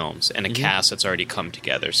 previous films and a cast that's already come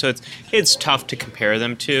together. So it's tough to compare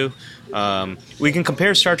them to. We can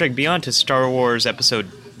compare Star Trek Beyond to Star Wars Episode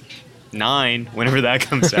 9 whenever that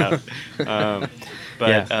comes out.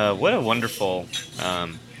 What a wonderful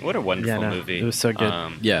movie! It was so good.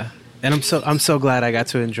 And I'm so glad I got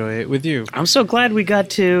to enjoy it with you. I'm so glad we got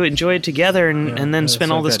to enjoy it together and then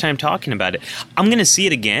spend all this time talking about it. I'm going to see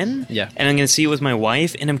it again. Yeah. And I'm going to see it with my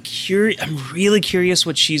wife. And I'm really curious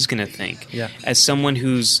what she's going to think. Yeah. As someone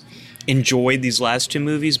who's enjoyed these last 2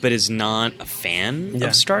 movies but is not a fan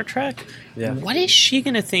of Star Trek. Yeah. What is she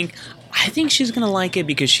going to think? I think she's going to like it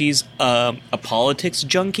because she's a politics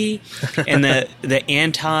junkie. And the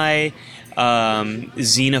anti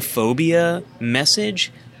xenophobia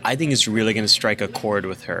message, I think it's really going to strike a chord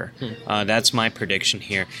with her. That's my prediction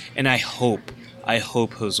here. And I hope,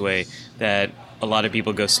 Josue, that a lot of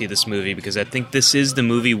people go see this movie because I think this is the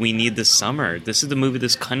movie we need this summer. This is the movie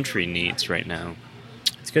this country needs right now.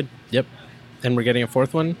 It's good. Yep. And we're getting a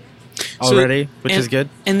 4th one already, which is good.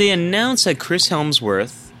 And they announced that Chris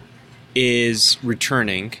Hemsworth is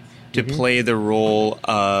returning to play the role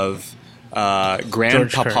of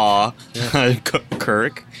Grandpapa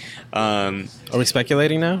Kirk. Are we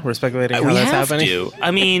speculating now? We're speculating how that's happening? We have to.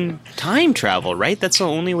 I mean, time travel, right? That's the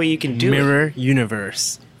only way you can do Mirror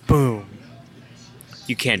universe. Boom.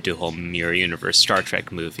 You can't do a whole Mirror Universe Star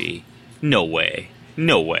Trek movie. No way.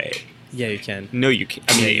 Yeah, you can. No, you can't.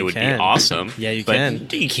 I mean, it would be awesome. Yeah, you but can.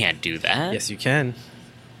 You can't do that. Yes, you can.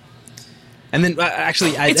 And then,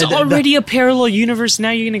 actually... It's already a parallel universe.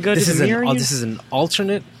 Now you're going to go to the Mirror Universe? This is an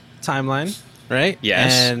alternate timeline, right?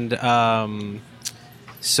 Yes. And...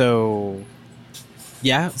 So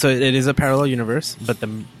it is a parallel universe, but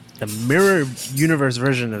the mirror universe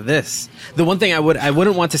version of this, the one thing I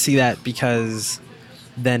wouldn't want to see that because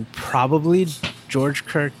then probably George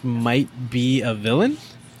Kirk might be a villain,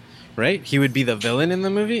 right? He would be the villain in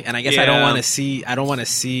the movie, and I guess I don't want to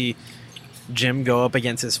see Jim go up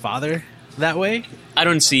against his father that way. I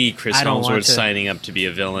don't see Chris Hemsworth signing up to be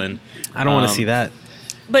a villain. I don't want to see that,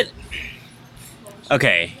 but.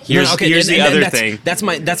 Okay, here's the other thing. That's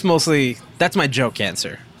my joke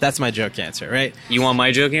answer. That's my joke answer, right? You want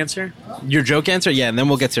my joke answer? Your joke answer? Yeah, and then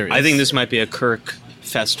we'll get serious. I think this might be a Kirk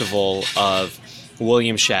festival of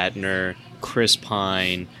William Shatner, Chris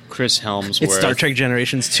Pine, Chris Helmsworth. It's Star Trek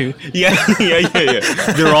Generations 2. Yeah.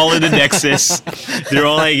 They're all in the Nexus. They're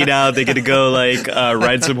all hanging out. They're gonna go like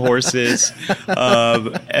ride some horses,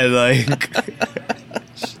 and like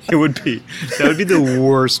that would be the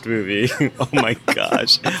worst movie. Oh my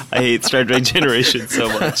gosh, I hate Star Trek Generations so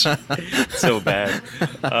much. It's so bad.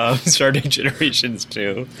 Star Trek Generations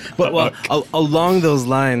 2. Well, along those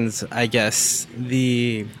lines, I guess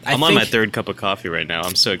I'm on my third cup of coffee right now.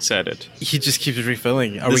 I'm so excited. He just keeps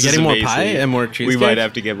refilling. Are This we is getting more amazing. pie and more cheesecake? We might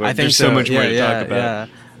have to get more. I think There's so much more to Yeah, talk about.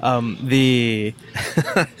 Yeah.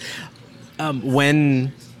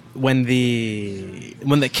 When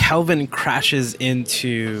the Kelvin crashes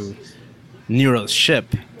into Nero's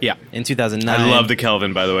ship, Yeah. in 2009. I love the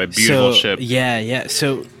Kelvin, by the way. Beautiful ship. Yeah.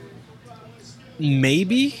 So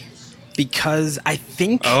maybe because I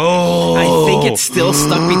think it's still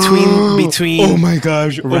stuck between. Oh my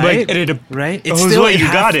gosh! Right? Right? It's still you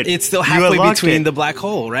got it. It's still You halfway unlocked between it. the black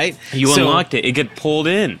hole, right? You So- unlocked it. It got pulled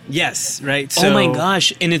in. Yes, right. Oh my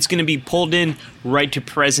gosh! And it's going to be pulled in right to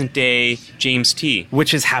present day James T.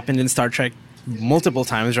 Which has happened in Star Trek multiple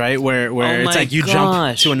times, right? Where Oh it's my like you jump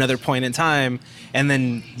gosh. to another point in time, and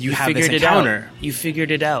then you have this figured encounter. You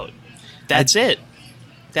figured it out. That's it.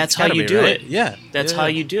 That's how Gotta you be, do right? it. Yeah. That's Yeah. how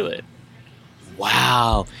you do it.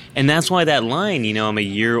 Wow. And that's why that line, I'm a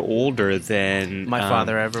year older than My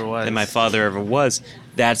father ever was. Than my father ever was.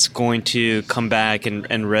 That's going to come back and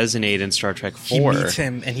resonate in Star Trek 4. He meets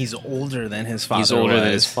him, and he's older than his father. He's older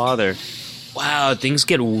than his father. Wow, things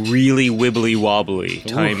get really wibbly wobbly,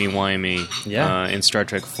 timey wimey, Yeah. in Star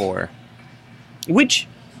Trek 4, which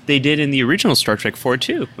they did in the original Star Trek 4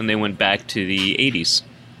 too, when they went back to the 80s.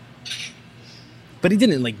 But he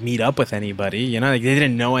didn't meet up with anybody. They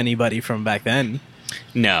didn't know anybody from back then.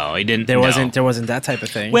 No, he didn't. There no. wasn't that type of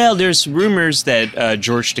thing. Well, there's rumors that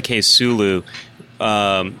George Takei Sulu.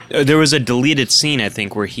 There was a deleted scene, I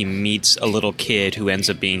think, where he meets a little kid who ends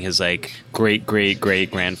up being his great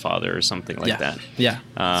grandfather or something like that. Yeah,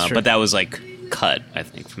 that's true. But that was cut, I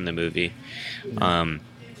think, from the movie.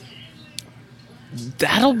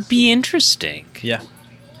 That'll be interesting. Yeah.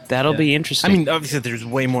 That'll be interesting. I mean, obviously, there's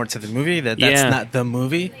way more to the movie. That's Yeah. not the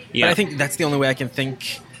movie. Yeah. But I think that's the only way I can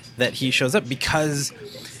think that he shows up, because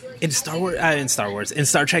in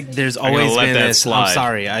Star Trek, there's always let been that this. slide. I'm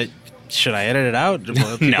sorry. Should I edit it out?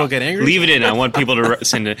 Will people no, get angry? leave it in. I want people to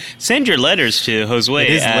send your letters to Josue It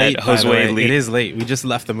is at late. By the way. Josue Lee. It is late. We just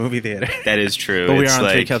left the movie theater. That is true. But we It's are on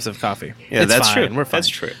 3 like- cups of coffee. Yeah, It's that's fine. true. We're fine. That's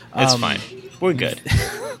true. It's fine. We're good.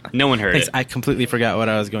 No one heard Thanks. it. I completely forgot what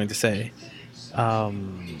I was going to say.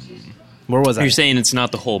 Where was I? You're saying it's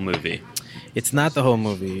not the whole movie. It's not the whole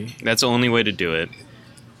movie. That's the only way to do it.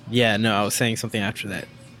 Yeah, no, I was saying something after that.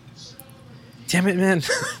 Damn it, man.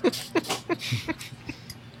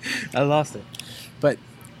 I lost it. But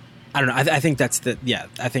I don't know. I think that's the. Yeah,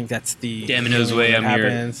 I think that's the. Damn it, the way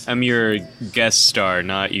Josue. I'm your guest star,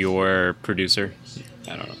 not your producer.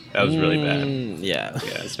 I don't know. That was really bad. Yeah,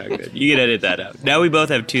 Yeah, it's not good. You can edit that out. Now we both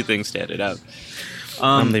have 2 things to edit out.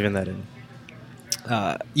 I'm leaving that in.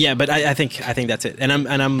 Yeah, but I think that's it, and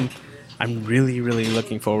I'm really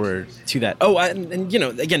looking forward to that. Oh, and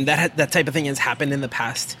again, that type of thing has happened in the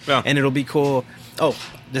past, Yeah. and it'll be cool. Oh,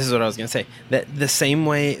 this is what I was gonna say. That the same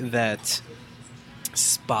way that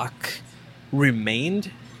Spock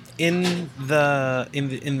remained in the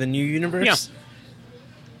new universe. Yeah.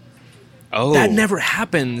 Oh, That never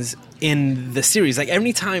happens in the series.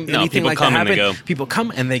 Every time No, anything people like come that and they happens, go. people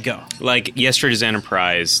come and they go. like yesterday's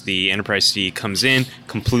Enterprise. The Enterprise C comes in,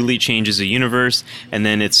 completely changes the universe, and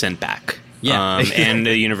then it's sent back. Yeah. And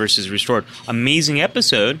the universe is restored. Amazing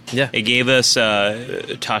episode. Yeah. It gave us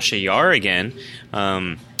Tasha Yar again,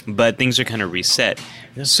 but things are kind of reset.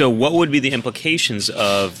 Yeah. So what would be the implications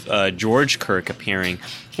of George Kirk appearing?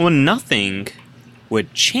 Well, nothing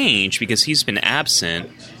would change because he's been absent.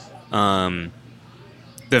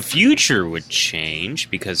 The future would change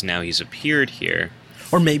because now he's appeared here.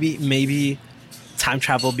 Or maybe time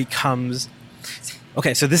travel becomes...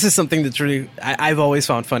 Okay, so this is something that's really... I've always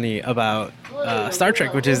found funny about Star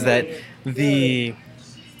Trek, which is that the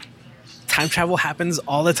time travel happens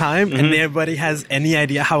all the time, and nobody has any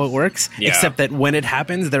idea how it works, Yeah. except that when it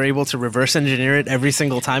happens, they're able to reverse engineer it every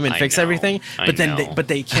single time and I fix know. everything. I But then, know.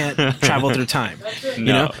 they can't travel through time. You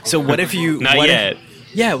No. know. So what if you? Not what yet.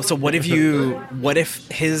 Yeah. So what if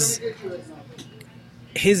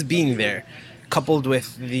his being there, coupled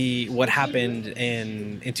with what happened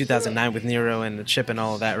in 2009 with Nero and the chip and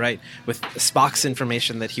all of that, right? With Spock's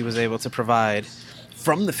information that he was able to provide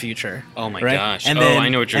from the future. Oh my right? gosh! And I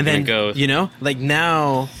know what you're gonna go. You know, like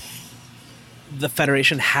now, the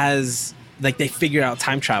Federation has like they figure out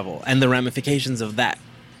time travel and the ramifications of that,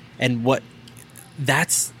 and what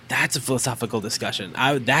that's a philosophical discussion.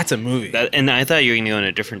 That's a movie. And I thought you were going to go in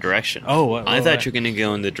a different direction. I thought you were going to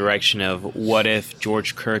go in the direction of what if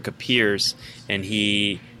George Kirk appears and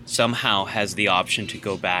he somehow has the option to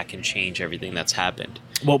go back and change everything that's happened.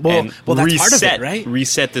 Well, that's part of it, right?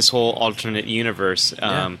 Reset this whole alternate universe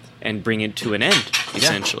and bring it to an end,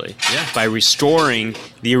 essentially, by restoring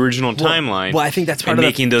the original timeline. Well, I think that's part of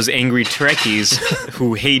making those angry Trekkies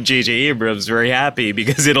who hate J.J. Abrams very happy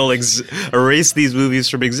because it'll erase these movies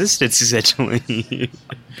from existence, essentially.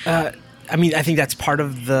 I mean, I think that's part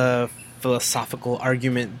of the philosophical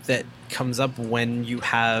argument that comes up when you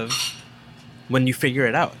figure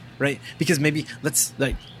it out. Right, because maybe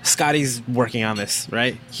Scotty's working on this.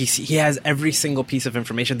 Right, he has every single piece of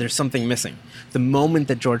information. There's something missing. The moment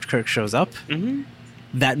that George Kirk shows up,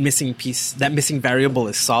 that missing piece, that missing variable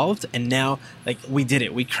is solved, and now we did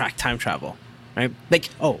it. We cracked time travel. Right,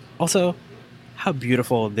 also, how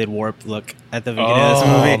beautiful did Warp look at the beginning of this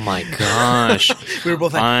movie? Oh my gosh, we were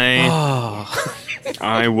both like,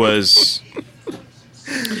 I was.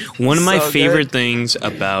 One of my favorite things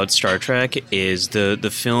about Star Trek is the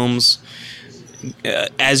films.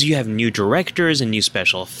 As you have new directors and new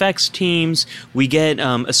special effects teams, we get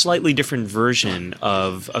a slightly different version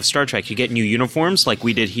of Star Trek. You get new uniforms like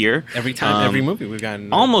we did here. Every time, every movie we've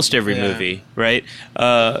gotten. Almost every movie, right?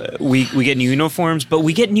 We get new uniforms, but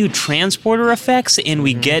we get new transporter effects and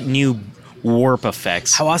we get new warp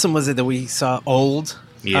effects. How awesome was it that we saw old...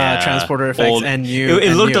 transporter effects and new.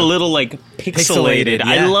 It looked a little like pixelated. Yeah.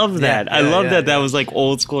 I love that. I love that. That was like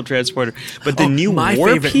old school transporter. But the new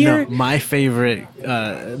warp here. My favorite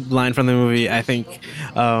line from the movie, I think,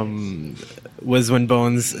 was when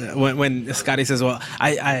Bones, when Scotty says, "Well,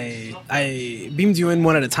 I beamed you in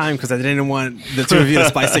one at a time because I didn't want the two of you to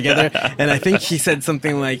splice together." And I think he said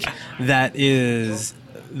something like, "That is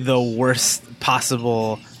the worst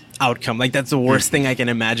possible outcome. Like that's the worst thing I can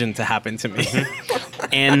imagine to happen to me."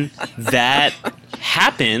 And that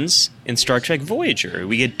happens in Star Trek Voyager.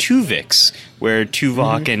 We get Tuvix, where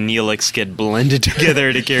Tuvok and Neelix get blended together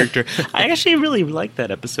in a character. I actually really like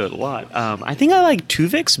that episode a lot. I think I like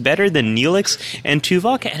Tuvix better than Neelix and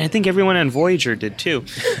Tuvok, and I think everyone on Voyager did too.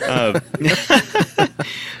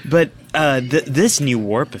 But this new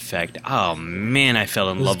warp effect, oh man, I fell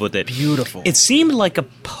in love with it. Beautiful. It seemed like a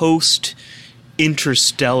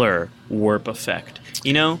post-Interstellar warp effect.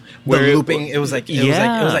 You know, where the looping. It was like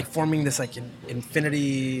forming this like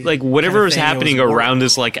infinity. Like whatever was happening around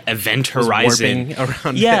this like event horizon.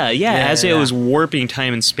 Around as it was warping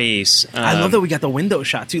time and space. I love that we got the window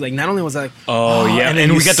shot too. Like not only was that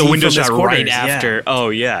and we got the window shot right after. Oh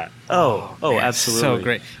yeah. Oh, absolutely. So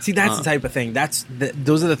great. See, that's the type of thing.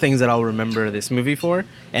 Those are the things that I'll remember this movie for,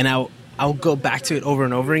 and I'll go back to it over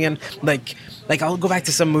and over again. Like I'll go back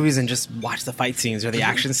to some movies and just watch the fight scenes or the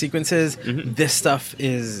action sequences. This stuff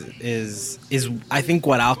is I think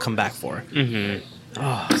what I'll come back for.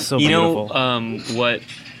 Oh, so beautiful.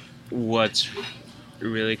 What's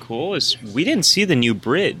really cool is we didn't see the new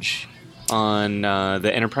bridge on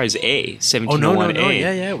the Enterprise A, 1701A. No.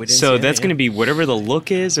 Yeah, we didn't so see that's that, going to be whatever the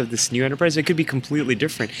look is of this new Enterprise. It could be completely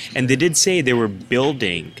different. And they did say they were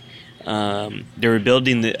building a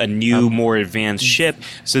new, more advanced ship.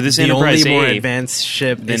 So this Enterprise only A, more advanced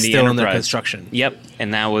ship is still under construction. Yep,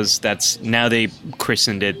 and that's now they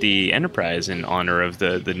christened it the Enterprise in honor of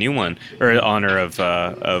the new one, or in honor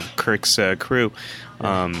of Kirk's crew.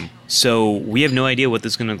 So we have no idea what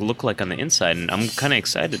this is going to look like on the inside, and I'm kind of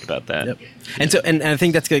excited about that. Yep. And I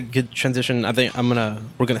think that's a good transition. I think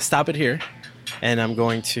we're gonna stop it here, and I'm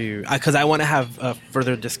going to because I want to have a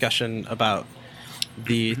further discussion about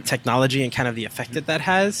the technology and kind of the effect that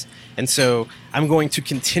has. And so I'm going to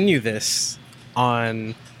continue this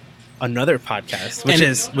on another podcast,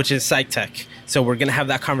 which is Psych Tech. So we're going to have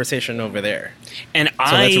that conversation over there. And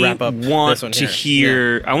so let's wrap up want to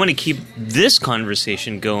hear. I want to keep this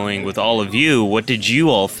conversation going with all of you. What did you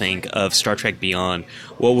all think of Star Trek Beyond?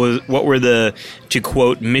 What were the, to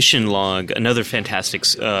quote Mission Log, another fantastic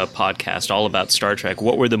podcast all about Star Trek?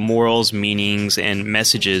 What were the morals, meanings, and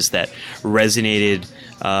messages that resonated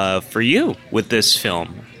for you with this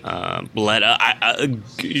film? Let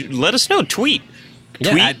us know. Tweet.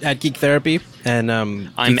 Yeah, at Geek Therapy and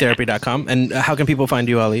geektherapy.com. And how can people find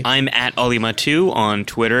you, Ali? I'm at AliMatu on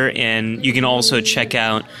Twitter, and you can also check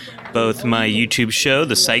out both my YouTube show,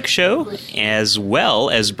 The Psych Show, as well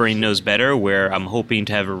as Brain Knows Better, where I'm hoping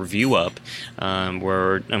to have a review up,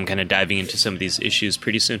 where I'm kind of diving into some of these issues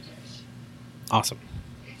pretty soon. Awesome.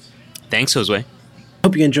 Thanks, Josue.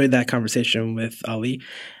 Hope you enjoyed that conversation with Ali.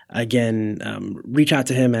 Again, reach out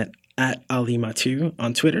to him at Ali Mattu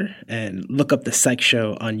on Twitter and look up The Psych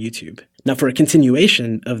Show on YouTube. Now, for a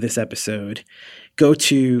continuation of this episode, go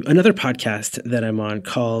to another podcast that I'm on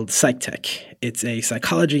called PsychTech. It's a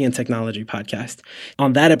psychology and technology podcast.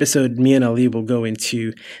 On that episode, me and Ali will go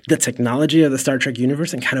into the technology of the Star Trek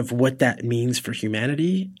universe and kind of what that means for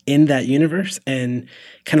humanity in that universe and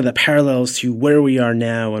kind of the parallels to where we are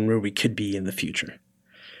now and where we could be in the future.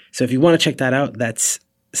 So if you want to check that out, that's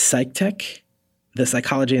PsychTech, the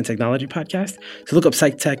Psychology and Technology Podcast. So look up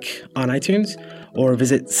PsychTech on iTunes or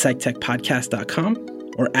visit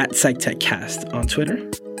psychtechpodcast.com or at PsychTechCast on Twitter.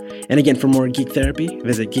 And again, for more Geek Therapy,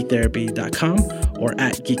 visit geektherapy.com or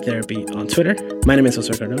at Geek Therapy on Twitter. My name is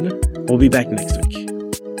Jose Cardona. We'll be back next week.